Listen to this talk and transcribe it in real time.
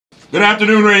Good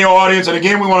afternoon, radio audience, and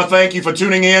again we want to thank you for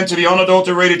tuning in to the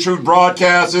Unadulterated Truth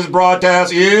broadcast. This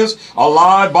broadcast is a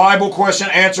live Bible question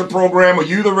answer program with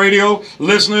you, the radio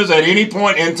listeners, at any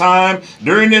point in time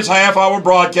during this half-hour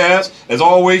broadcast. As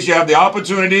always, you have the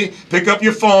opportunity, pick up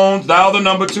your phones, dial the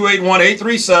number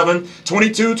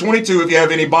 281-837-2222 if you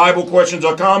have any Bible questions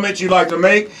or comments you'd like to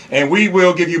make, and we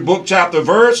will give you book, chapter,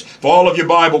 verse for all of your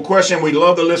Bible questions. We'd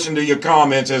love to listen to your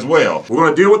comments as well. We're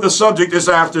going to deal with the subject this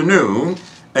afternoon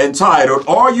entitled,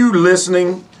 Are You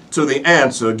Listening to the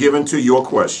Answer Given to Your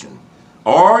Question?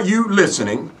 Are you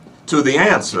listening to the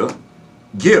answer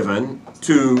given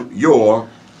to your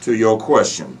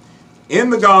question? In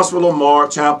the Gospel of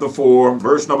Mark, chapter 4,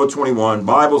 verse number 21,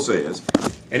 Bible says,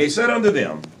 And he said unto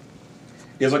them,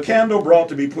 Is a candle brought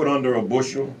to be put under a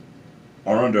bushel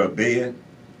or under a bed,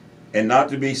 and not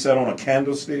to be set on a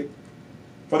candlestick?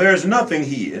 For there is nothing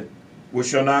hid which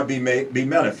shall not be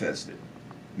manifested.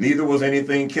 Neither was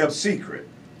anything kept secret,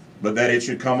 but that it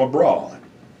should come abroad.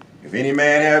 If any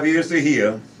man have ears to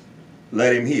hear,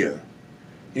 let him hear.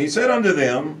 And he said unto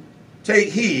them, Take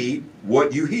heed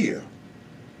what you hear.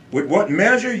 With what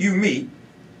measure you mete,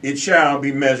 it shall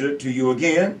be measured to you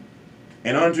again,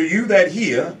 and unto you that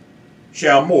hear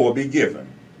shall more be given.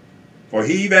 For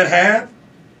he that hath,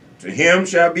 to him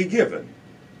shall be given,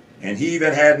 and he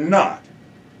that had not,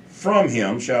 from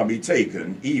him shall be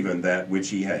taken even that which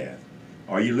he hath.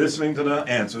 Are you listening to the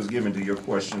answers given to your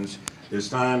questions this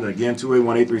time? Again,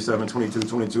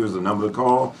 281-837-2222 is the number to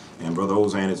call. And Brother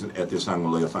Ozan is at this time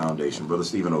going to lay a foundation. Brother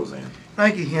Stephen Ozan.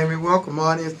 Thank you, Henry. Welcome,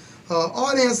 audience.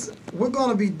 Audience, we're going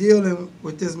to be dealing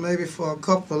with this maybe for a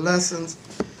couple of lessons.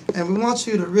 And we want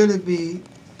you to really be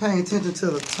paying attention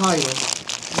to the title.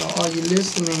 Are you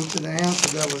listening to the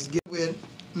answer that was given with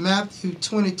Matthew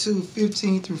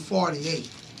 22:15 through 48?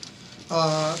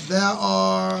 There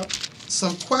are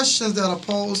some questions that are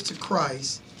posed to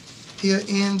Christ here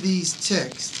in these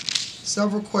texts.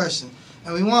 Several questions.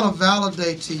 And we want to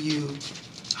validate to you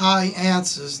how he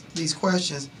answers these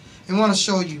questions. And we want to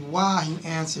show you why he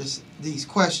answers these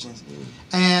questions.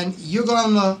 And you're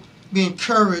going to be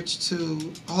encouraged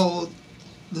to hold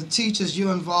the teachers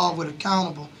you're involved with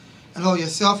accountable and hold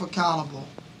yourself accountable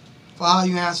for how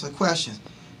you answer the questions.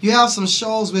 You have some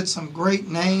shows with some great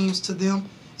names to them.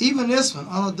 Even this one,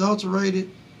 Unadulterated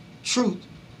Truth.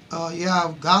 You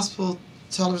have gospel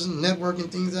television network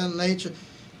and things of that nature.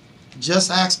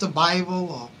 Just Ask the Bible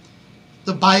or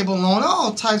the Bible Alone.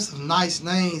 All types of nice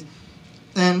names.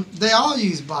 And they all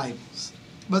use Bibles.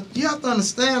 But you have to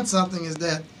understand something is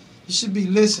that you should be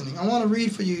listening. I want to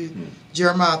read for you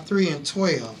Jeremiah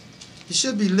 3:12. You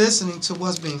should be listening to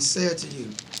what's being said to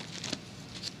you.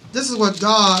 This is what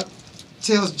God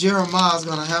tells Jeremiah is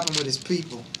going to happen with his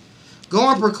people.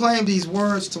 Go and proclaim these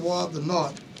words toward the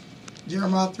north.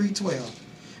 Jeremiah 3:12.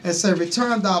 And say,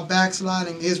 Return thou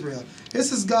backsliding Israel.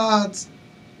 This is God's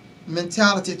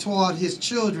mentality toward his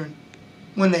children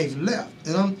when they've left.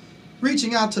 And I'm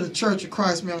reaching out to the Church of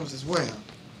Christ members as well.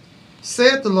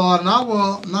 Saith the Lord, and I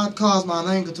will not cause mine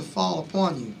anger to fall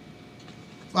upon you.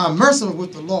 For I'm merciful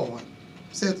with the Lord,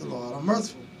 saith the Lord. I'm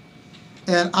merciful.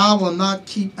 And I will not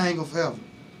keep anger forever.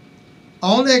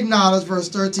 Only acknowledge, verse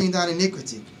 13, thine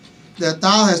iniquity, that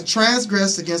thou hast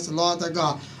transgressed against the Lord thy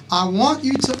God. I want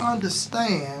you to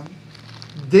understand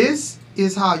this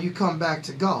is how you come back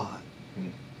to God.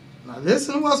 Now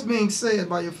listen to what's being said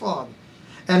by your father.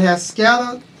 And hast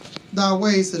scattered thy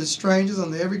ways to the strangers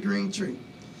under every green tree.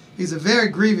 These are very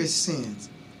grievous sins,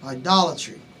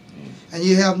 idolatry. And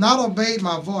you have not obeyed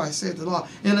my voice, saith the Lord.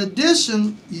 In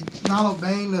addition, you not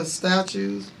obeying the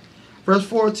statutes. Verse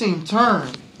 14,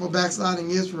 turn, O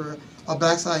backsliding Israel, or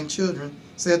backsliding children,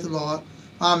 saith the Lord,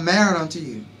 I am married unto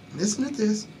you. Listen to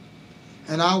this.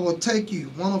 And I will take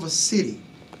you, one of a city.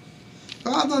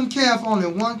 God doesn't care if only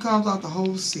one comes out the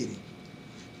whole city.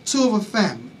 Two of a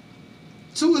family.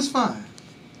 Two is fine.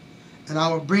 And I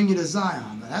will bring you to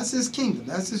Zion. Now, that's his kingdom.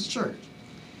 That's his church.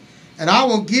 And I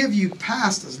will give you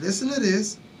pastors. Listen to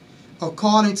this.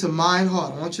 According to mine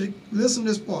heart. I want you to listen to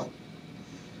this part.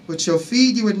 Which shall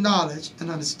feed you with knowledge and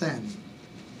understanding.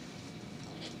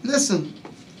 Listen,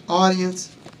 audience.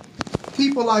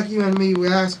 People like you and me, we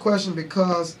ask questions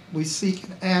because we seek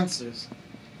answers.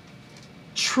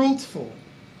 Truthful.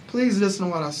 Please listen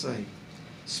to what I say.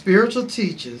 Spiritual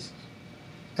teachers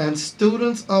and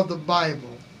students of the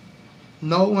Bible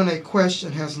know when a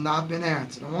question has not been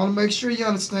answered. I want to make sure you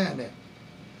understand that.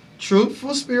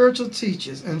 Truthful spiritual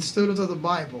teachers and students of the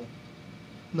Bible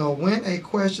know when a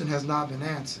question has not been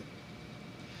answered.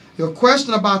 Your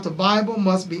question about the Bible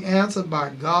must be answered by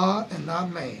God and not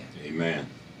man. Amen.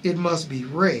 It must be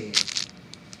read.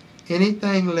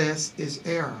 Anything less is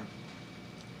error.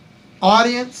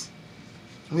 Audience,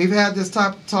 We've had this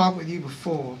type of talk with you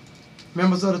before.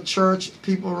 Members of the church,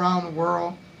 people around the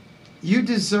world, you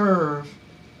deserve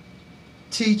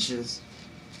teachers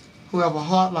who have a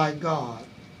heart like God.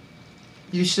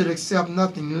 You should accept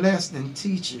nothing less than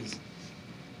teachers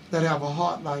that have a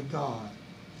heart like God.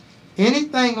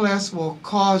 Anything less will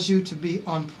cause you to be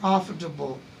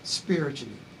unprofitable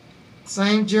spiritually.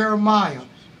 Same Jeremiah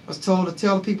was told to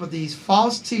tell people these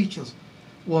false teachers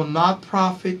will not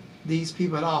profit these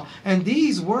people at all. And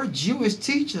these were Jewish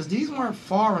teachers. These weren't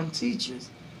foreign teachers.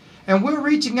 And we're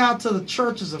reaching out to the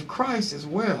churches of Christ as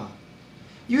well.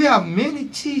 You have many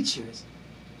teachers.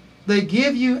 They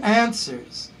give you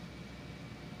answers.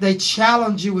 They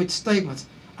challenge you with statements.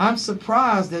 I'm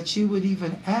surprised that you would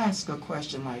even ask a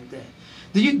question like that.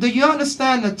 Do you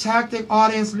understand the tactic,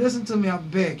 audience? Listen to me, I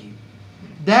beg you.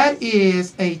 That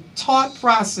is a taught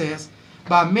process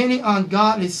by many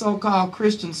ungodly so-called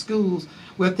Christian schools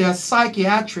with their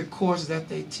psychiatric courses that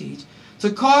they teach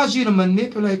to cause you to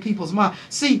manipulate people's minds.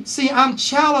 See, I'm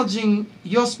challenging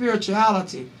your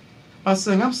spirituality by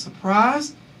saying, I'm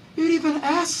surprised you'd even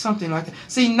ask something like that.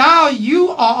 See, now you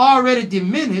are already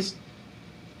diminished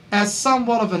as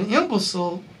somewhat of an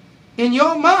imbecile in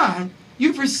your mind.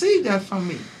 You've received that from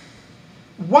me.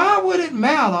 Why would it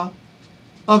matter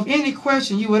of any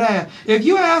question you would ask? If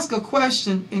you ask a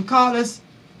question and call this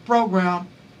program,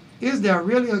 is there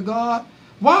really a God?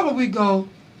 Why would we go,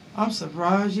 I'm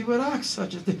surprised you would ask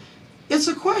such a thing? It's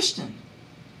a question.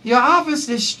 You're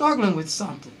obviously struggling with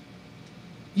something.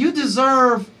 You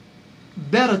deserve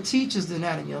better teachers than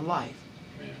that in your life.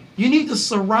 Amen. You need to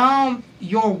surround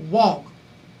your walk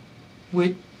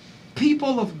with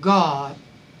people of God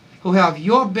who have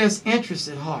your best interest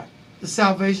at heart, the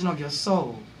salvation of your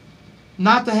soul.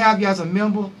 Not to have you as a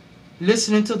member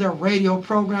listening to their radio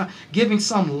program, giving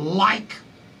some like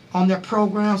on their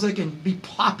programs so they can be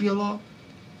popular,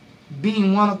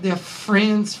 being one of their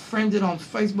friends, friended on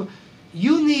Facebook.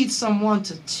 You need someone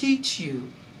to teach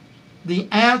you the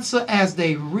answer as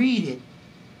they read it,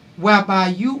 whereby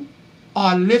you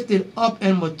are lifted up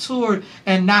and matured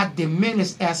and not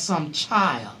diminished as some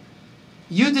child.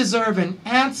 You deserve an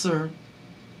answer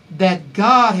that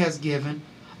God has given,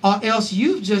 or else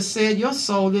you've just said your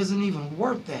soul isn't even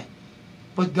worth that.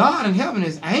 But God in heaven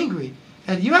is angry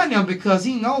at you and them because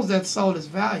he knows that soul is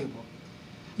valuable.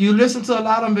 You listen to a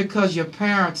lot of them because your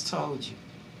parents told you.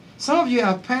 Some of you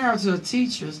have parents who are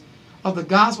teachers of the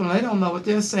gospel and they don't know what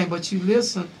they're saying, but you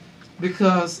listen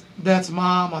because that's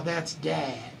mom or that's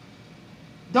dad.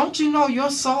 Don't you know your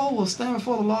soul will stand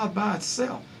before the Lord by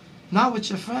itself, not with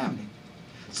your family?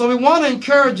 So we want to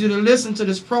encourage you to listen to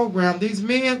this program. These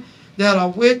men that are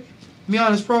with me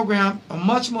on this program are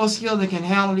much more skilled and can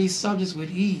handle these subjects with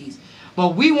ease.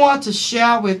 But we want to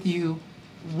share with you,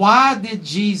 why did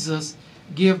Jesus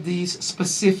give these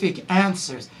specific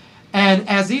answers? And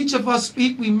as each of us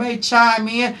speak, we may chime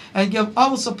in and give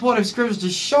other supportive scriptures to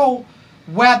show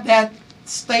where that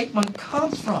statement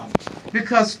comes from.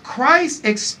 Because Christ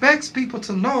expects people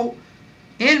to know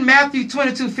in Matthew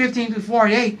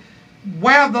 22:15-48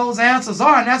 where those answers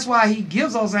are. And that's why he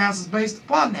gives those answers based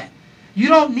upon that. You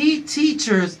don't need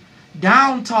teachers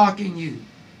down-talking you,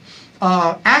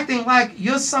 acting like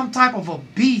you're some type of a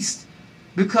beast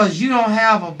because you don't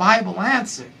have a Bible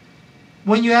answer.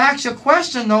 When you ask your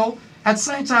question, though, at the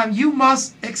same time, you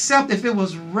must accept if it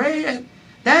was read,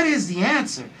 that is the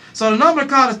answer. So the number to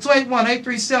call is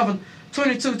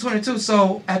 281-837-2222.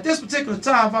 So at this particular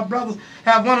time, if our brothers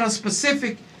have one of the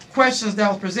specific questions that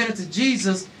was presented to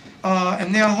Jesus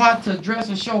and their heart to address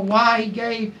and show why he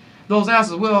gave those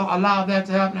answers, we'll allow that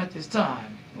to happen at this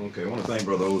time. Okay, I want to thank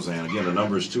Brother Ozan. Again, the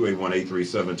number is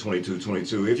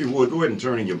 281-837-2222. If you would, go ahead and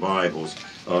turn in your Bibles,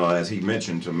 as he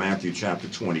mentioned, to Matthew chapter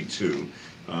 22.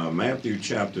 Matthew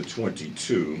chapter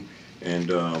 22, and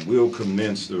we'll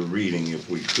commence the reading, if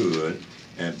we could,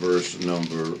 at verse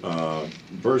number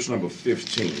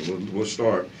 15. We'll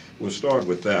start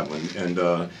with that one. And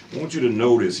I want you to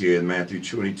notice here in Matthew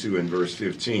 22 and verse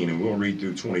 15, and we'll read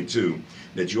through 22,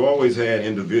 that you always had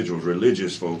individuals,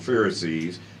 religious folk,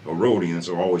 Pharisees, Herodians,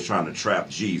 are always trying to trap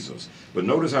Jesus. But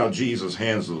notice how Jesus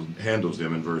handles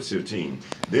them in verse 15.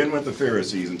 Then went the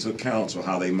Pharisees and took counsel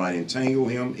how they might entangle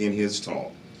him in his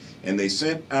talk. And they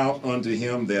sent out unto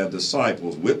him their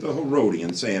disciples with the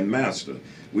Herodians, saying, Master,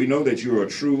 we know that you are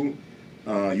true,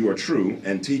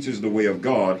 and teaches the way of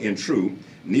God in truth,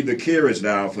 neither carest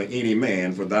thou for any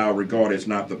man, for thou regardest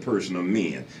not the person of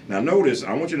men. Now notice,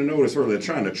 I want you to notice further, they're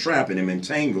trying to trap him,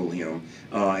 entangle him,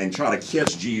 and try to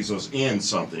catch Jesus in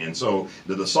something. And so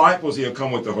the disciples here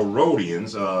come with the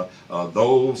Herodians,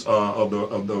 those of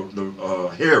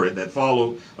the Herod that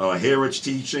followed Herod's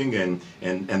teaching and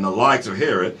the likes of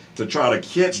Herod, to try to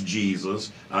catch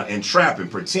Jesus and trap him,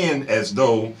 pretend as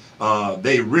though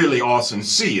they really are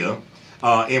sincere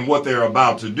in what they're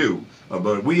about to do.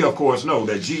 But we, of course, know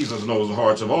that Jesus knows the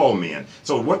hearts of all men.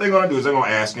 So what they're going to do is they're going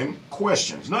to ask him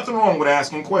questions. Nothing wrong with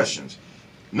asking questions.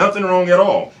 Nothing wrong at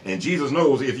all. And Jesus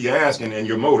knows if you're asking and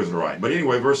your motives are right. But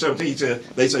anyway, verse 17,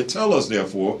 they said, tell us,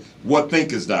 therefore, what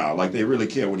thinkest thou? Like they really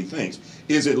care what he thinks.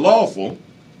 Is it lawful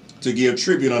to give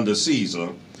tribute unto Caesar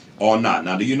or not?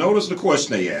 Now, do you notice the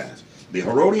question they asked? The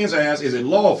Herodians asked, is it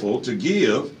lawful to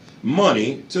give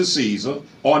money to Caesar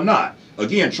or not?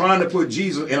 Again, trying to put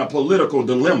Jesus in a political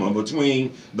dilemma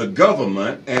between the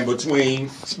government and between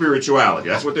spirituality.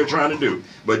 That's what they're trying to do.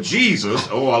 But Jesus,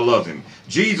 oh, I love him.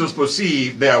 Jesus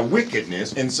perceived their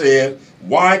wickedness and said,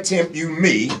 why tempt you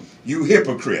me, you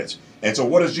hypocrites? And so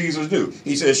what does Jesus do?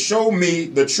 He says, show me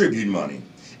the tribute money.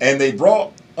 And they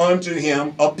brought unto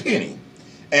him a penny.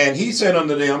 And he said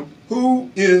unto them,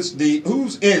 whose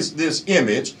is this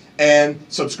image and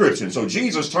subscription? So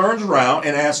Jesus turns around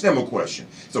and asks them a question.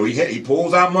 So he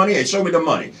pulls out money. Hey, show me the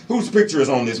money. Whose picture is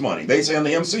on this money? They say unto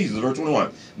him, Caesar, verse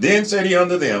 21. Then said he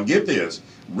unto them, get this,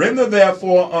 render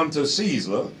therefore unto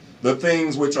Caesar the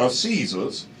things which are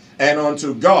Caesar's, and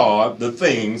unto God the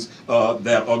things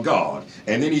that are God.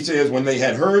 And then he says, when they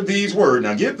had heard these words,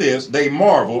 now get this, they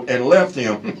marveled and left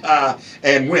him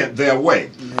and went their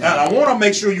way. Now, I want to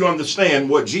make sure you understand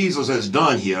what Jesus has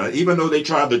done here. Even though they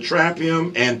tried to trap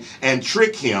him and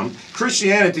trick him,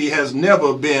 Christianity has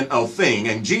never been a thing.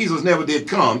 And Jesus never did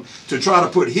come to try to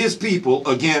put his people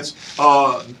against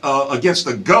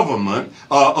the government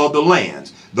of the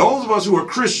land. Those of us who are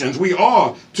Christians, we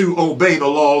are to obey the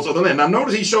laws of the land. Now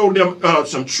notice he showed them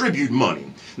some tribute money.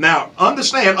 Now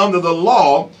understand, under the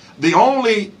law, the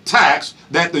only tax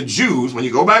that the Jews, when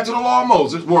you go back to the law of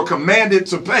Moses, were commanded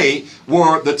to pay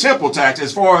were the temple tax,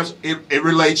 as far as it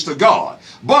relates to God.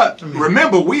 But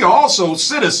remember, we are also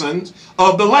citizens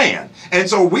of the land. And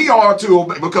so we are to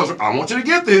obey, because I want you to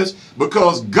get this,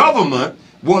 because government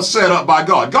was set up by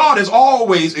God. God has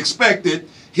always expected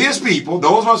his people,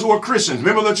 those of us who are Christians,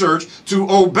 members of the church, to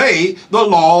obey the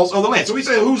laws of the land. So he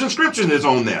said, whose inscription is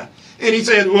on there? And he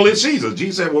said, well, it's Caesar.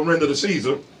 Jesus said, well, render to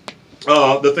Caesar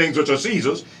the things which are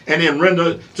Caesar's, and then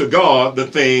render to God the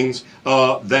things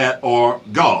that are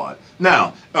God.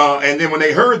 Now, and then when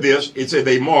they heard this, it said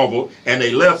they marveled, and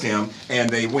they left him, and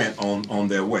they went on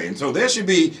their way. And so there should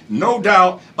be no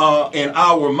doubt in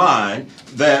our mind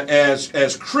that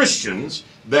as Christians,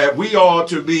 that we are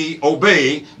to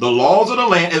obey the laws of the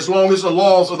land, as long as the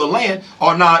laws of the land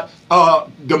are not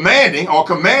demanding or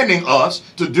commanding us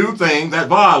to do things that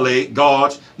violate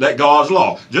God's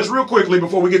law. Just real quickly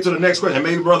before we get to the next question,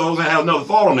 maybe Brother Jose has another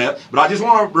thought on that, but I just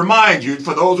want to remind you,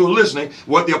 for those who are listening,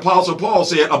 what the Apostle Paul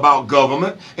said about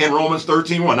government in Romans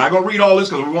 13:1. I'm not going to read all this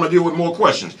because we want to deal with more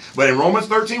questions. But in Romans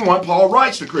 13:1, Paul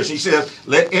writes to Christians. He says,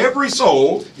 let every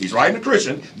soul, he's writing to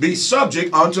Christian, be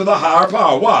subject unto the higher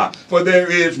power. Why? For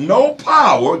there is no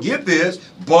power, get this,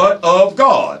 but of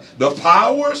God. The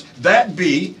powers that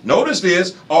be, notice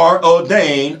this, are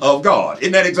ordained of God.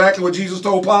 Isn't that exactly what Jesus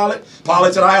told Pilate?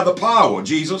 Pilate said, I have the power,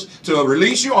 Jesus, to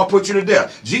release you or put you to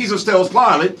death. Jesus tells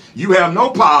Pilate, you have no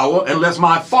power unless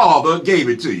my Father gave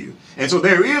it to you. And so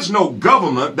there is no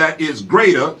government that is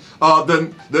greater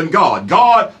than God.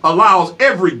 God allows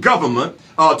every government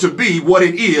to be what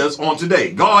it is on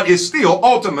today. God is still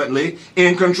ultimately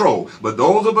in control. But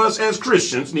those of us as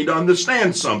Christians need to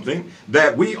understand something,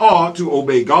 that we are to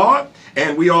obey God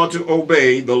and we are to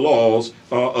obey the laws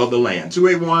of the land.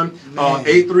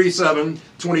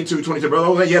 281-837-2222.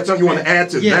 Brother, you have something you want to add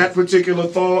to that particular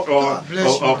thought or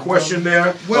question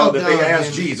there that they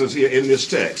asked Jesus here in this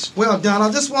text? Well done.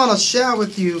 I just want to share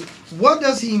with you, what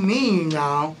does he mean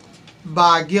now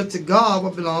by give to God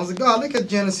what belongs to God? Look at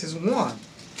Genesis 1.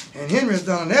 And Henry has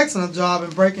done an excellent job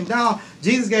in breaking down.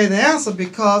 Jesus gave the answer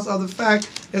because of the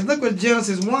fact is, look what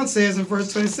Genesis 1 says in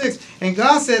verse 26. And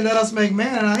God said, let us make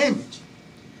man in our image,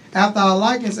 after our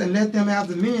likeness, and let them have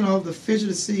dominion over the fish of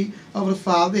the sea, over the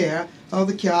fowl of the air, over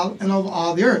the cattle, and over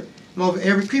all the earth, and over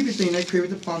every creeping thing that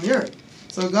creepeth upon the earth.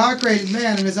 So God created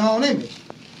man in his own image.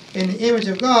 In the image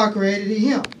of God created he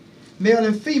him. Male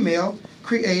and female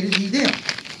created he them.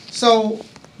 So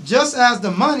just as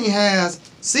the money has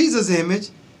Caesar's image,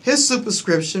 his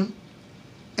superscription,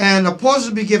 and a portion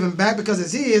to be given back because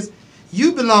it's his,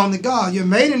 you belong to God. You're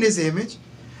made in his image.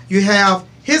 You have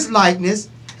his likeness.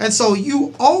 And so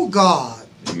you owe God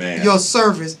Amen. your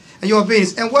service and your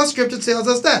obedience. And what scripture tells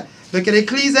us that? Look at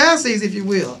Ecclesiastes, if you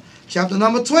will, chapter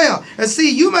number 12. And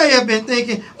see, you may have been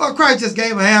thinking, well, Christ just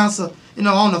gave an answer,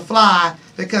 on the fly,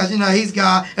 because, he's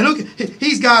God, and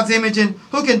he's God's image, and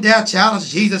who can dare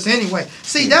challenge Jesus anyway?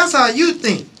 See, that's how you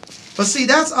think. But see,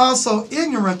 that's also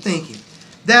ignorant thinking.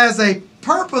 There's a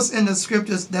purpose in the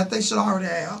scriptures that they should already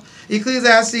have.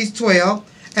 Ecclesiastes 12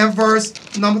 and verse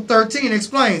number 13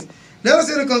 explains, let us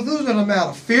hear the conclusion of the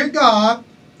matter. Fear God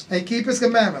and keep his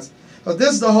commandments. For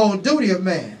this is the whole duty of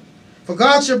man. For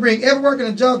God shall bring every work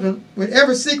into judgment with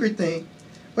every secret thing,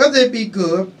 whether it be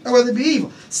good or whether it be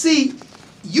evil. See,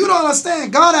 you don't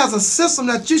understand. God has a system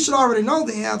that you should already know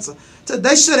the answer to.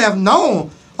 They should have known.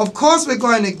 Of course we're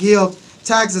going to give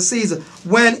tax to Caesar.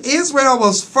 When Israel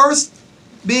was first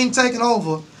being taken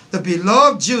over, the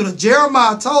beloved Judah,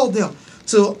 Jeremiah told them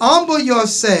to humble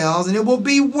yourselves and it will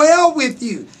be well with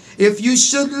you if you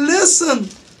should listen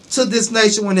to this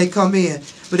nation when they come in.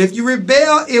 But if you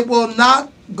rebel, it will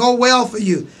not go well for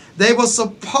you. They were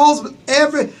supposed,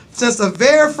 since the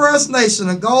very first nation,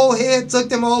 the gold head took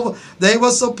them over, they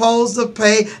were supposed to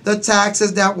pay the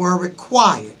taxes that were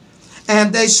required.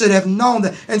 And they should have known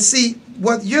that. And see,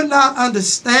 what you're not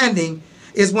understanding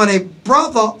is when a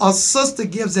brother or sister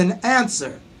gives an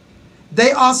answer,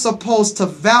 they are supposed to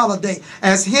validate.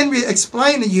 As Henry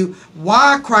explained to you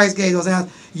why Christ gave those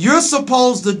answers, you're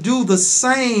supposed to do the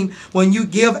same when you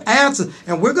give answers.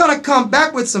 And we're going to come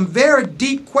back with some very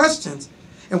deep questions.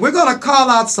 And we're going to call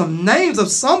out some names of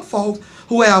some folks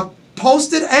who have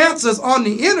posted answers on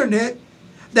the internet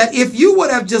that if you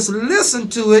would have just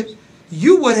listened to it,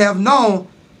 you would have known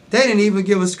they didn't even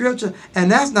give a scripture,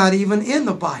 and that's not even in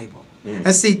the Bible.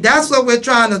 And see, that's what we're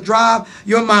trying to drive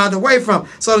your mind away from.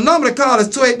 So the number to call is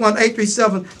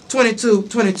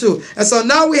 281-837-2222. And so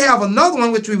now we have another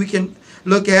one which we can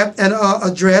look at and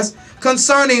address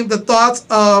concerning the thoughts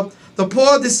of the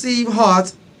poor deceived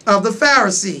hearts of the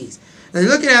Pharisees. Now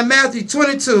you're looking at Matthew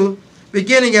 22,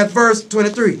 beginning at verse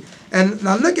 23. And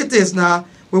now look at this now.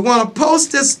 We want to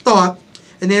post this thought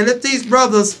and then let these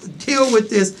brothers deal with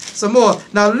this some more.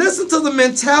 Now listen to the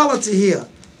mentality here.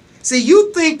 See,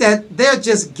 you think that they're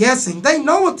just guessing. They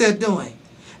know what they're doing.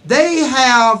 They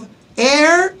have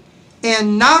erred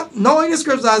in not knowing the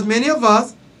scriptures, as many of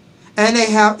us, and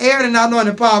they have erred in not knowing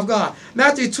the power of God.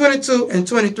 Matthew 22 and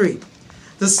 23.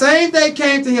 The same day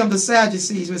came to him the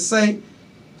Sadducees, which say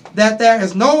that there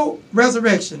is no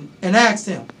resurrection, and asked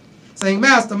him, saying,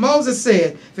 Master, Moses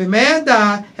said, if a man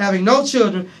die having no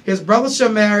children, his brother shall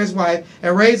marry his wife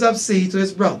and raise up seed to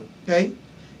his brother. Okay?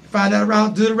 Find that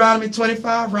around Deuteronomy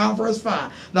 25, around verse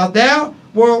 5. Now there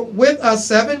were with us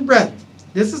 7 brethren.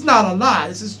 This is not a lie,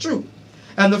 this is true.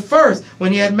 And the first,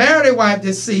 when he had married a wife,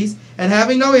 deceased, and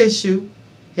having no issue,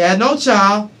 he had no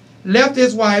child, left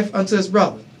his wife unto his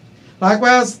brother.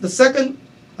 Likewise, the second,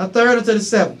 a third unto the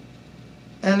 7th.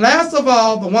 And last of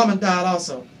all, the woman died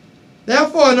also.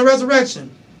 Therefore, in the resurrection,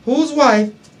 whose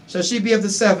wife shall she be of the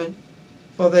 7?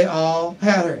 For they all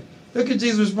had her. Look at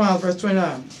Jesus' response, verse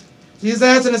 29. Jesus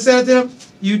answered and said unto them,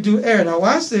 you do err. Now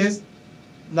watch this.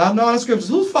 Not knowing the scriptures.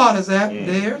 Whose fault is that?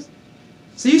 Theirs.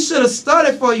 So you should have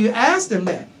studied before you asked them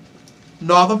that.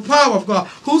 Nor the power of God.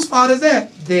 Whose fault is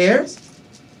that? Theirs.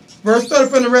 Verse 30,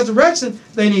 from the resurrection,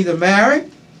 they neither marry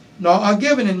nor are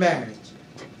given in marriage,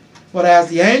 but as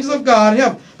the angels of God in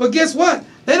heaven. But guess what?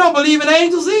 They don't believe in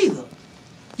angels either.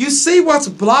 You see what's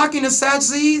blocking the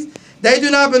Sadducees? They do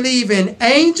not believe in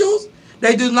angels.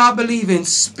 They do not believe in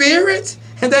spirits.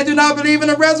 And they do not believe in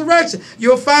the resurrection.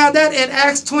 You'll find that in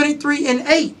Acts 23 and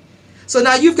 8. So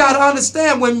now you've got to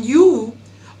understand, when you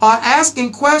are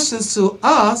asking questions to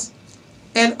us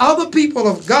and other people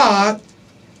of God,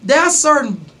 there are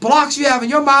certain blocks you have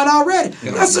in your mind already.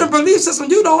 There are certain belief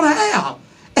systems you don't have.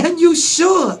 And you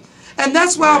should. And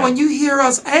that's why when you hear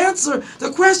us answer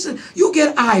the question, you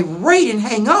get irate and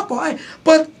hang up on it.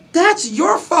 But that's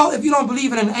your fault if you don't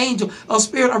believe in an angel, a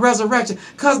spirit, or resurrection.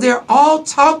 Because they're all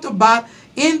talked about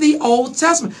in the Old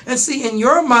Testament. And see, in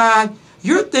your mind,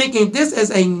 you're thinking this is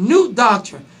a new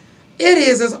doctrine. It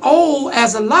is as old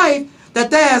as a life that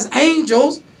there's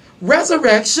angels,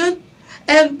 resurrection,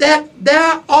 and that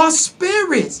there are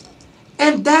spirits.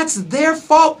 And that's their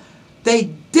fault. They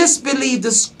disbelieve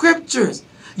the scriptures.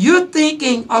 You're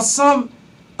thinking of some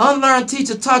unlearned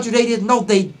teacher taught you they didn't know.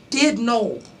 They did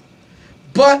know.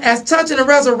 But as touching the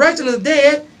resurrection of the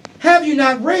dead, have you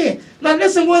not read? Now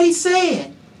listen what he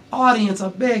said. Audience, I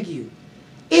beg you.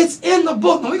 It's in the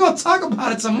book. Now we're going to talk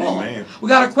about it some more. Amen. We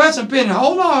got a question pending.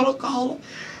 Hold on, hold on.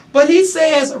 But he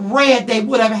says read. They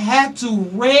would have had to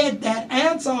read that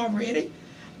answer already.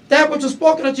 That which was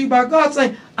spoken unto you by God,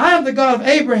 saying, I am the God of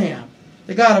Abraham,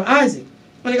 the God of Isaac,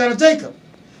 and the God of Jacob.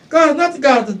 God is not the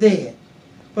God of the dead,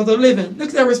 but the living. Look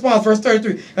at that response, verse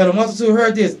 33. And the multitude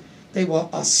heard this. They were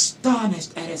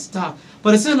astonished at his talk.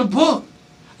 But it's in the book.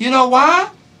 You know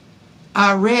why?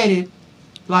 I read it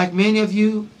like many of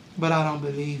you, but I don't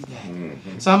believe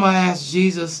that. So I'm going to ask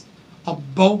Jesus a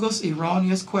bogus,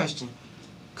 erroneous question,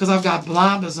 because I've got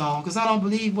blinders on, because I don't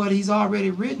believe what he's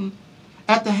already written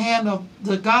at the hand of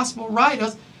the gospel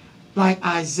writers like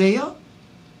Isaiah,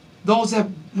 those that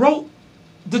wrote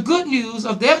the good news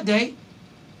of their day,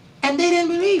 and they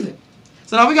didn't believe it.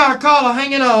 So now we got a caller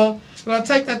hanging on. We're going to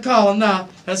take that caller now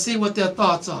and see what their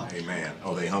thoughts are. Amen.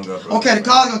 Oh, they hung up. Okay, the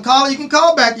caller, you can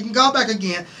call back. You can call back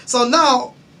again. So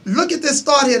now, look at this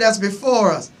thought here that's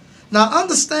before us. Now,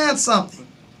 understand something.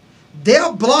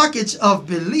 Their blockage of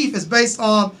belief is based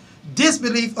on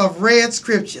disbelief of read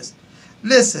scriptures.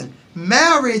 Listen,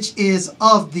 marriage is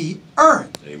of the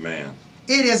earth. Amen.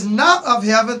 It is not of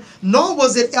heaven, nor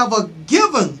was it ever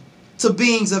given to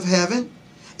beings of heaven.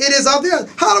 It is of the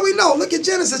earth. How do we know? Look at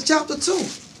Genesis chapter 2.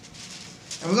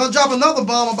 And we're going to drop another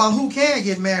bomb about who can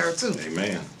get married too.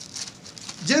 Amen.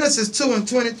 Genesis 2 and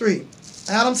 23.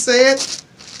 Adam said,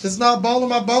 this is not bone of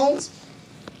my bones,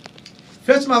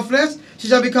 flesh of my flesh. She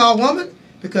shall be called woman,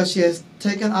 because she has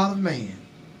taken out of man.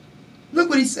 Look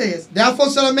what he says.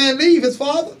 Therefore shall a man leave his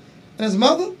father and his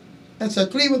mother, and shall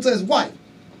cleave unto his wife,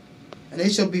 and they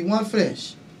shall be one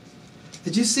flesh.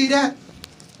 Did you see that?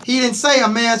 He didn't say a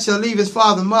man shall leave his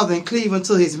father and mother and cleave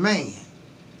unto his man.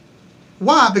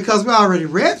 Why? Because we already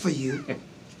read for you.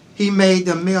 He made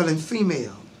them male and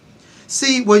female.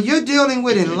 See, what you're dealing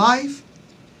with in life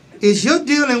is you're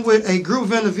dealing with a group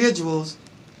of individuals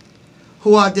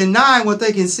who are denying what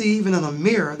they can see even in a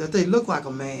mirror, that they look like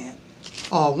a man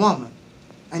or a woman.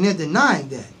 And they're denying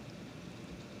that.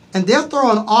 And they're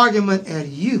throwing an argument at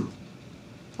you.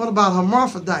 What about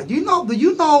hermaphrodite? Do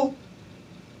you know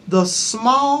the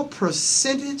small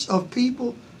percentage of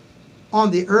people on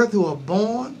the earth who are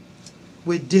born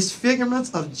with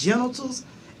disfigurements of genitals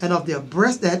and of their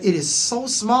breasts, that it is so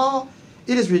small,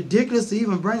 it is ridiculous to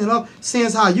even bring it up,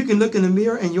 seeing how you can look in the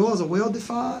mirror and yours are well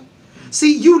defined?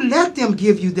 See, you let them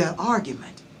give you that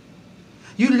argument.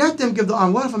 You let them give the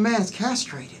argument. What if a man is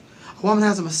castrated? A woman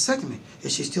has a mastectomy.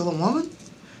 Is she still a woman?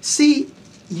 See,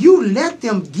 you let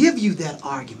them give you that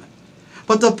argument.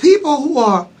 But the people who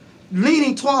are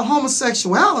leaning toward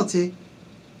homosexuality,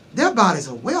 their bodies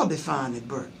are well defined at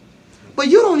birth. But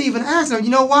you don't even ask them. You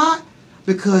know why?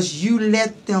 Because you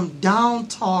let them down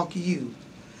talk you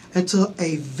into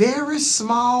a very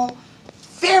small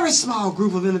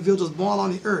group of individuals born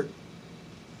on the earth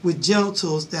with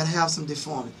genitals that have some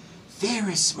deformity.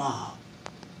 Very small.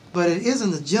 But it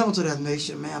isn't the genital that makes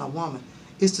you a man or woman.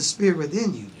 It's the spirit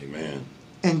within you. Amen.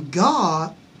 And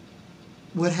God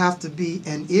would have to be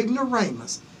an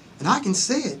ignoramus, and I can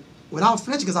say it without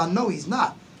flinching because I know he's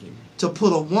not, to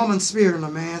put a woman's spirit in a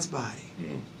man's body.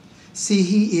 See,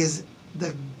 he is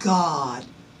the God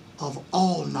of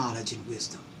all knowledge and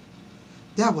wisdom.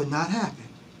 That would not happen.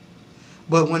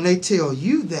 But when they tell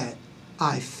you that,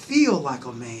 I feel like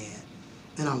a man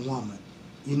and a woman,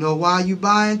 you know why you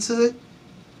buy into it?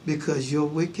 Because you're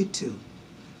wicked too.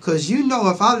 Because you know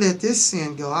if I let this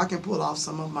sin go, I can pull off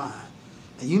some of mine.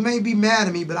 And you may be mad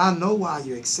at me, but I know why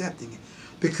you're accepting it.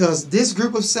 Because this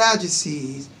group of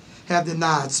Sadducees have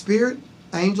denied spirit,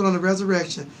 angel, and the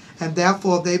resurrection, and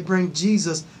therefore they bring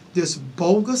Jesus this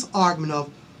bogus argument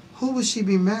of who will she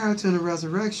be married to in the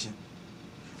resurrection?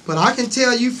 But I can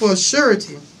tell you for a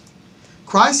surety,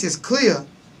 Christ is clear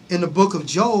in the book of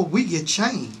Job, we get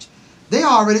changed. They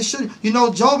already should. You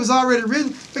know, Job is already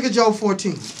written. Look at Job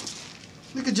 14.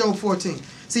 Look at Job 14.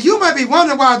 See, you might be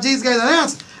wondering why Jesus gave that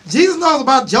answer. Jesus knows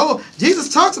about Job.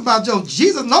 Jesus talks about Job.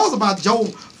 Jesus knows about Job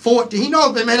 14. He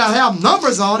knows they may not have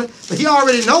numbers on it, but he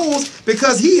already knows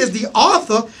because he is the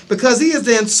author, because he is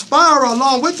the inspirer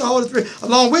along with the Holy Spirit,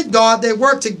 along with God. They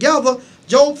work together.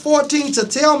 Job 14 to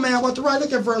tell man what to write.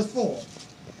 Look at verse 4.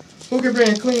 Who can bring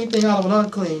a clean thing out of an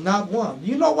unclean? Not one.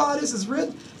 You know why this is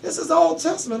written? This is the Old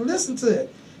Testament. Listen to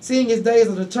it. Seeing his days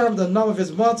are determined, the number of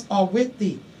his months are with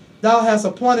thee. Thou hast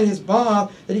appointed his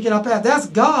bond that he cannot pass. That's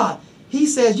God. He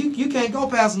says you can't go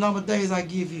past the number of days I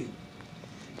give you.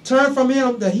 Turn from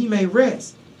him that he may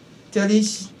rest, till he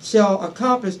shall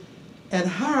accomplish an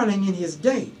hireling in his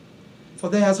day. For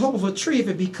there is hope of a tree if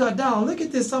it be cut down. Look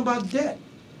at this, something about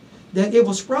that it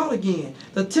will sprout again.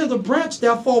 The tender branch,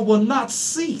 therefore, will not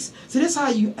cease. See, this is how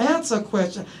you answer a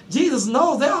question. Jesus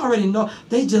knows, they already know.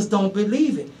 They just don't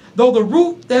believe it. Though the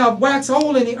root they have waxed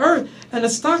whole in the earth, and the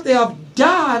stock they have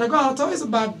died in the ground. I told you it's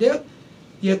about death.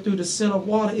 Yet through the sin of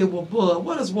water it will bud.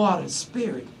 What is water?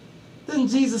 Spirit. Didn't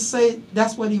Jesus say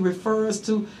that's what he refers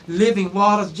to, living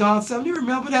waters, John 7? You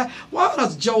remember that? Why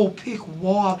does Job pick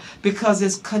water? Because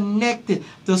it's connected.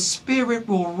 The Spirit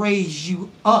will raise you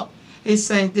up. It's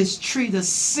saying this tree, the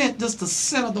scent, just the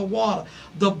scent of the water,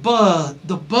 the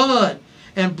bud,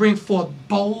 and bring forth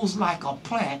boughs like a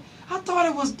plant. I thought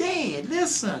it was dead.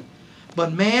 Listen.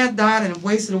 But man died and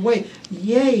wasted away.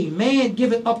 Yea, man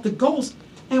giveth up the ghost.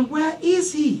 And where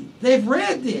is he? They've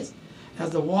read this. As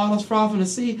the waters fall from the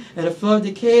sea, and the flood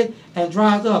decayed and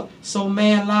dried up, so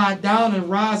man lied down and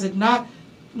riseth not.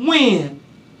 When?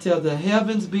 Till the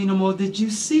heavens be no more. Did you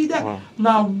see that? Wow.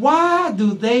 Now, why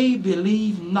do they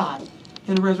believe not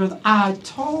in the resurrection? I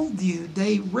told you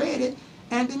they read it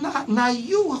and did not. Now,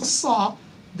 you saw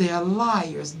they're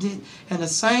liars. And the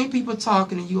same people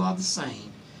talking to you are the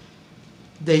same.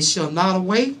 They shall not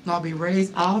awake, nor be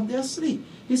raised out of their sleep.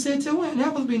 He said, till when?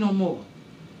 Heavens be no more.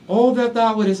 Oh, that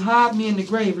thou wouldest hide me in the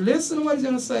grave. Listen to what he's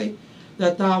going to say.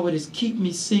 That thou wouldest keep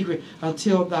me secret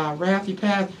until thy wrath be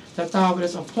past. That thou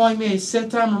wouldest appoint me a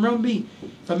set time. Remember me.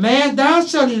 If a man die,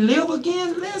 shall he live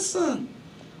again? Listen.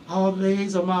 All the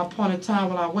days of my appointed time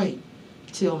will I wait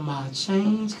till my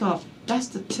change comes. That's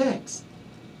the text.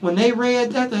 When they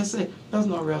read that, they say, there's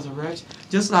no resurrection.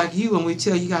 Just like you, when we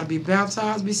tell you got to be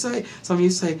baptized, be saved. Some of you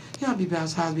say, you got to be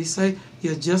baptized, be saved.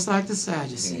 You're just like the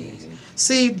Sadducees. Mm-hmm.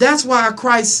 See, that's why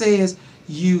Christ says,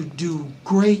 you do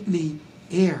greatly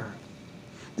err.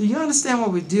 Do you understand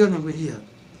what we're dealing with here?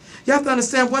 You have to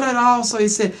understand what it also he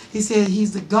said. He said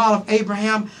he's the God of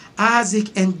Abraham,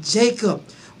 Isaac, and Jacob.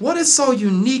 What is so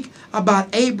unique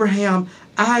about Abraham,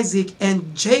 Isaac,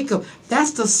 and Jacob?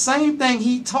 That's the same thing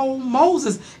he told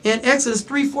Moses in Exodus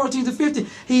 3:14-15.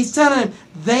 He's telling him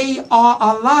they are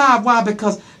alive. Why?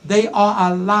 Because they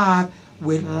are alive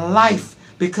with life.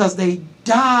 Because they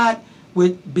died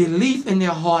with belief in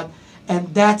their heart.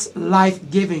 And that's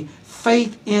life-giving.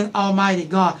 Faith in Almighty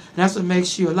God. And that's what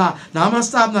makes you alive. Now, I'm going to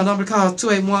stop now. Number call is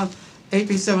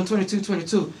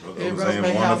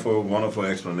 281-837-2222. Wonderful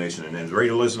explanation. And as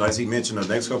radio listeners, as he mentioned, the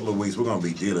next couple of weeks, we're going to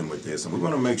be dealing with this. And we're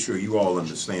going to make sure you all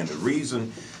understand the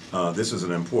reason this is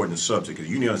an important subject.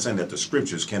 Because you need to understand that the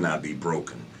scriptures cannot be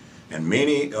broken. And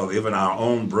many of even our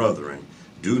own brethren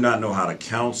do not know how to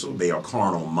counsel. They are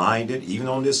carnal-minded, even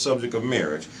on this subject of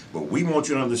marriage. But we want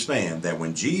you to understand that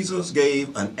when Jesus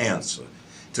gave an answer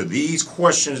to these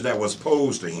questions that was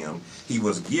posed to him, he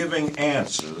was giving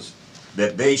answers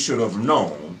that they should have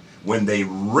known when they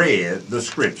read the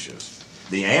scriptures.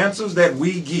 The answers that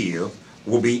we give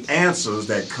will be answers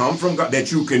that come from God,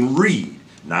 that you can read.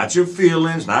 Not your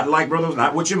feelings, not like brothers,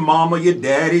 not what your mama, your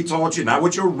daddy taught you, not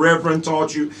what your reverend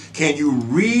taught you. Can you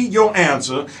read your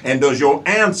answer, and does your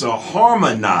answer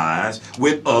harmonize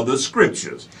with other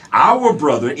scriptures? Our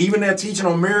brother, even that teaching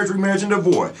on marriage, remarriage, and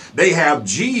divorce, they have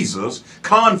Jesus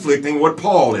conflicting what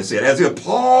Paul has said, as if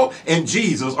Paul and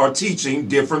Jesus are teaching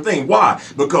different things. Why?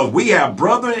 Because we have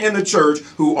brethren in the church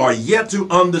who are yet to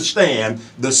understand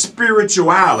the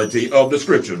spirituality of the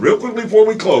scriptures. Real quickly before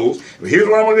we close, here's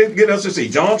what I'm going to get us to see.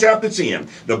 John chapter 10,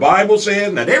 the Bible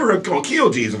says, now they were going to kill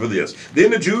Jesus for this.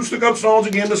 Then the Jews took up stones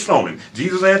again to stone him.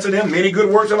 Jesus answered them, many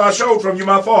good works have I showed from you,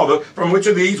 my Father. From which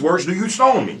of these works do you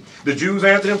stone me? The Jews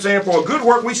answered him, saying, for a good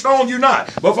work we stone you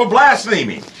not, but for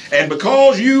blasphemy. And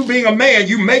because you, being a man,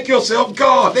 you make yourself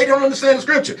God. They don't understand the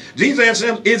scripture. Jesus answered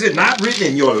them, is it not written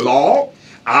in your law?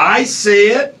 I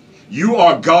said, you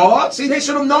are God. See, they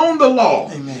should have known the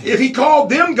law. Amen. If he called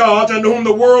them gods unto whom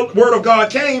the word of God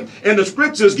came, and the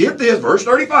scriptures, get this, verse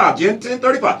 35, Gen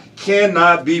 10:35,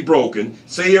 cannot be broken,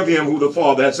 say of him who the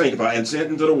Father hath sanctified and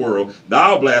sent into the world,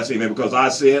 thou blaspheme him, because I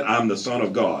said, I'm the Son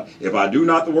of God. If I do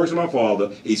not the works of my Father,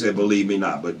 he said, believe me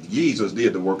not. But Jesus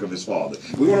did the work of his Father.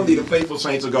 We want to be the faithful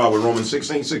saints of God with Romans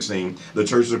 16:16. The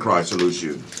Church of Christ salutes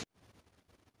you.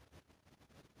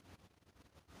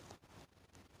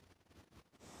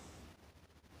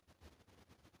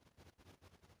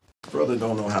 Brother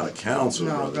don't know how to counsel,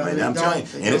 brother. Man, I'm telling you,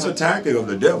 and it's a tactic of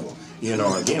the devil. You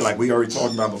know, again, like we already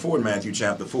talked about before in Matthew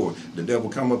chapter 4, the devil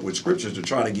come up with scriptures to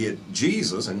try to get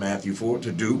Jesus in Matthew 4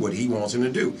 to do what he wants him to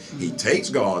do. He takes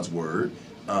God's word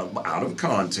out of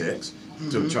context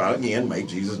to try to, again, make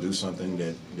Jesus do something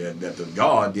that the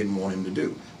God didn't want him to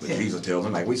do. But Jesus tells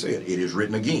him, like we said, it is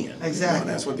written again. Exactly. You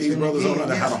know, that's what these brothers don't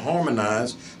know, how to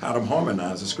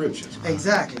harmonize the scriptures.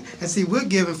 Exactly. And see, we're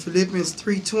given Philippians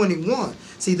 3:21.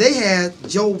 See, they had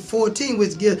Job 14,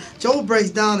 which Job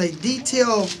breaks down a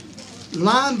detailed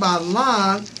line by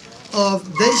line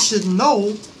of they should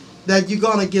know that you're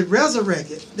going to get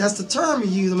resurrected. That's the term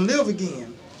he used, and live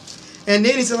again. And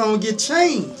then he said, I'm going to get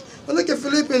changed. But look at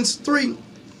Philippians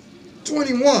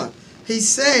 3:21. He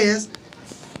says,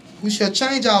 we shall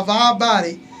change our vile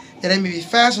body that they may be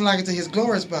fashioned like unto his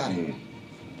glorious body,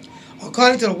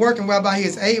 according to the working whereby he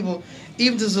is able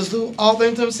even to subdue all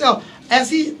things to himself. As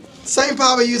he, same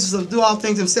power he uses to do all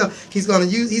things himself, he's going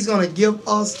to give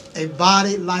us a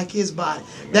body like his body.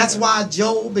 That's why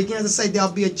Job began to say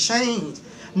there'll be a change.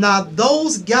 Now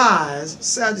those guys,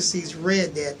 Sadducees,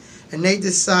 read that and they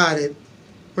decided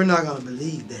we're not going to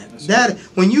believe that.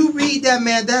 When you read that,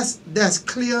 man, that's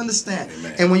clear understanding.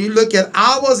 Amen. And when you look at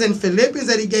ours in Philippians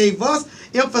that he gave us,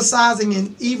 emphasizing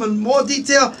in even more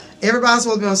detail, everybody's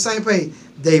supposed to be on the same page.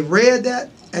 They read that,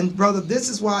 and brother, this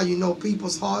is why you know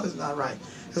people's heart is not right.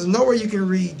 There's nowhere you can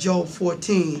read Job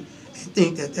 14 and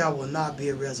think that there will not be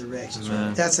a resurrection.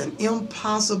 Right. That's an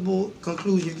impossible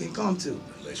conclusion you can come to.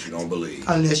 Unless you don't believe.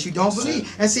 Unless you don't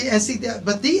believe. And see that.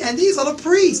 But these are the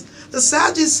priests. The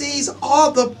Sadducees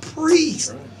are the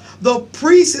priests. Right. The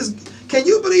priest is. Can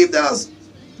you believe there's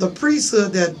the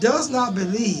priesthood that does not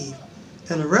believe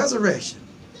in the resurrection?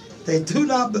 They do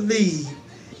not believe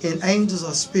in angels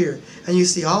or spirit. And you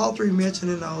see all three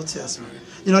mentioned in the Old Testament.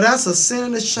 You know, that's a sin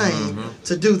and a shame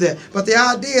to do that. But the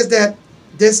idea is that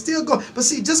they're still going. But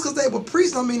see, just because they were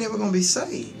priests don't mean they were going to be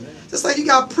saved. Just like you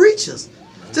got preachers.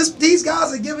 Just these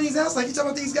guys are giving these answers. Like you talk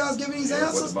about these guys giving these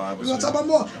answers. We're going to talk about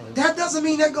more. That doesn't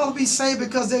mean they're going to be saved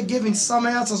because they're giving some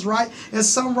answers right and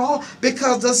some wrong.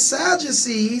 Because the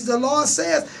Sadducees, the Lord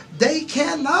says, they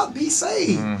cannot be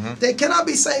saved. They cannot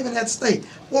be saved in that state.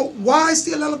 Well, why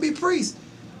still let them be priests?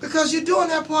 Because you're doing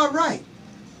that part right.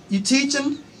 You're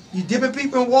teaching, you're dipping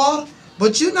people in water,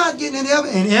 but you're not getting in heaven.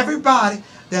 And everybody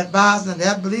that buys into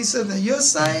that belief system that you're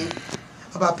saying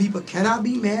about people cannot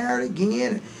be married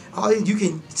again. All you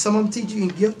can, some of them teach you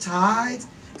can give tithes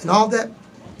and all that.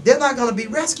 They're not going to be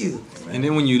rescued. And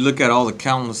then when you look at all the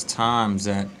countless times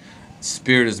that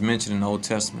spirit is mentioned in the Old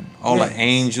Testament, all the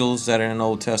angels that are in the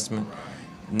Old Testament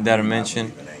that are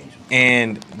mentioned,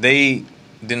 and they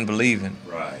didn't believe in,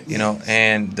 you know.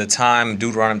 And the time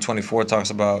Deuteronomy 24 talks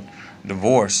about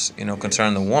divorce, you know,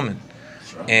 concerning the woman,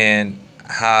 and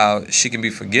how she can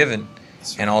be forgiven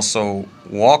and also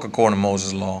walk according to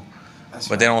Moses' law,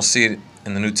 but they don't see it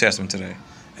in the New Testament today.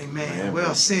 Amen.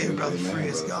 Well said, Brother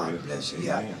Fritz. God bless you.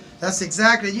 Yeah, that's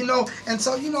exactly, you know. And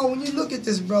so, you know, when you look at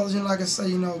this, brothers, you know, like I say,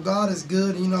 you know, God is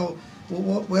good. You know,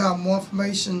 we'll have more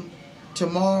information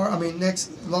tomorrow,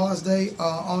 next Lord's Day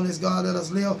on this God Let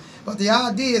Us Live. But the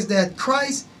idea is that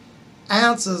Christ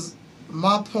answers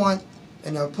my point,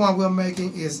 and the point we're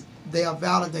making is they are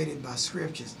validated by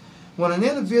scriptures. When an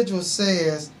individual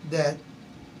says that,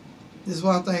 this is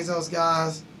one of the things those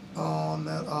guys on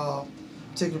that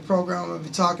particular program we'll be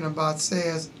talking about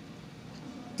says,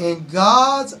 in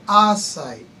God's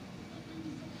eyesight,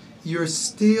 you're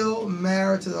still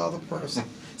married to the other person.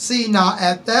 See, now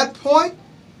at that point,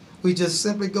 we just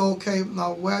simply go, okay,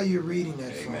 now where are you reading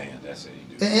that from? Amen. That's it.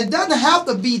 It doesn't have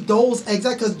to be those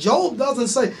exact, because Job doesn't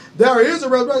say, there is a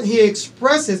resurrection. He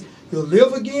expresses, you'll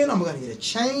live again, I'm going to get a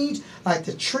change. Like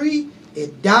the tree,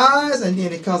 it dies and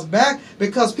then it comes back,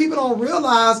 because people don't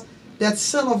realize that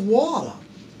sin of water.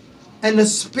 And the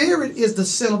Spirit is the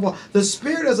sin of water. The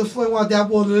Spirit is a flowing water that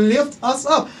will lift us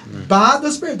up by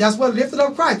the Spirit. That's what lifted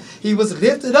up Christ. He was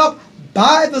lifted up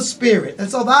by the Spirit. And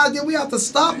so the idea, we have to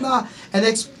stop now and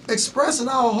express in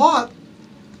our heart,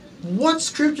 what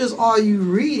scriptures are you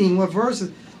reading, what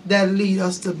verses that lead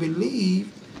us to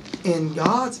believe in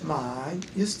God's mind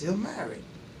you're still married.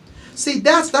 See,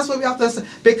 that's what we have to say.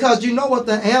 Because you know what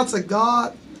the answer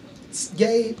God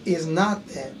gave is not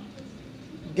that.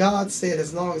 God said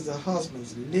as long as the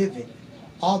husband's living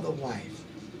or the wife,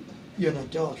 you're an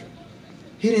adulterer.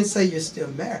 He didn't say you're still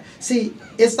married. See,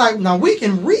 it's like, now we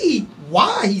can read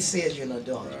why he says you're an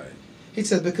adulterer. Right. He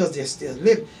says because they're still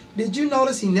living. Did you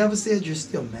notice he never said you're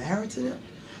still married to them?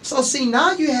 So see,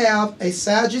 now you have a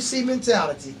Sadducee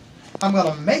mentality. I'm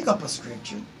going to make up a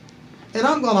scripture, and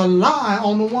I'm going to lie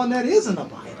on the one that is in the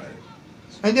Bible.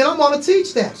 And then I'm going to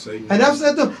teach that. And that's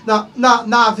what I do.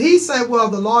 Now, if he said, well,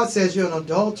 the Lord says you're an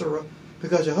adulterer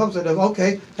because your husband,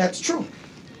 okay, that's true.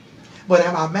 But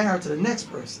am I married to the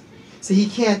next person? See, he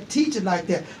can't teach it like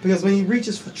that, because when he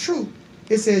reaches for truth,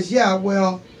 it says, yeah,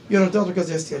 well, you're an adulterer because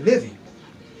they're still living.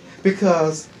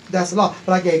 Because that's the law.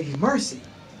 But I gave you mercy.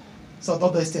 So though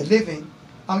they're still living,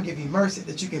 I'll give you mercy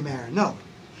that you can marry another.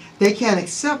 They can't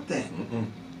accept that.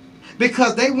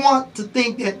 Because they want to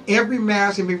think that every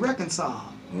marriage can be reconciled.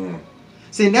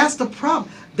 See, and that's the problem.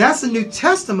 That's the New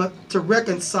Testament to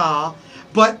reconcile,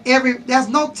 but there's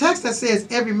no text that says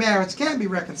every marriage can be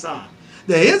reconciled.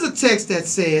 There is a text that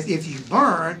says if you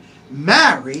burn,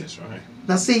 marry. That's right.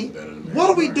 Now see, what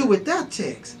do we do with that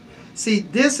text? See,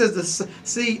 this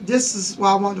is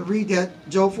why I wanted to read that,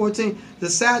 Job 14. The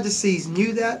Sadducees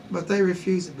knew that, but they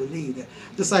refused to believe that.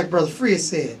 Just like Brother Freer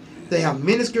said, they have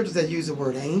many scriptures that use the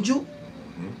word angel,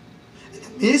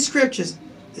 and many scriptures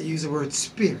that use the word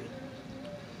spirit.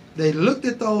 They looked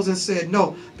at those and said,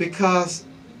 no, because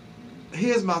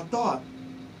here's my thought.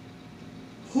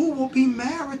 Who will be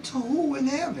married to who in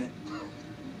heaven?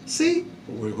 See?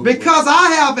 Because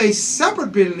I have a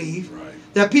separate belief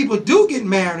that people do get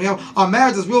married, or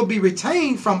marriages will be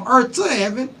retained from earth to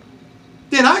heaven,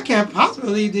 then I can't possibly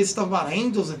believe this stuff about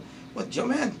angels and what Job,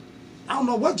 man, I don't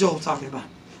know what Job's talking about.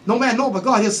 No man knows but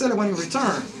God, he'll sell it when he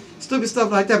returns. Stupid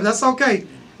stuff like that, but that's okay.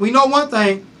 We know one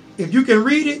thing, if you can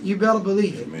read it, you better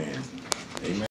believe it. Amen. Amen.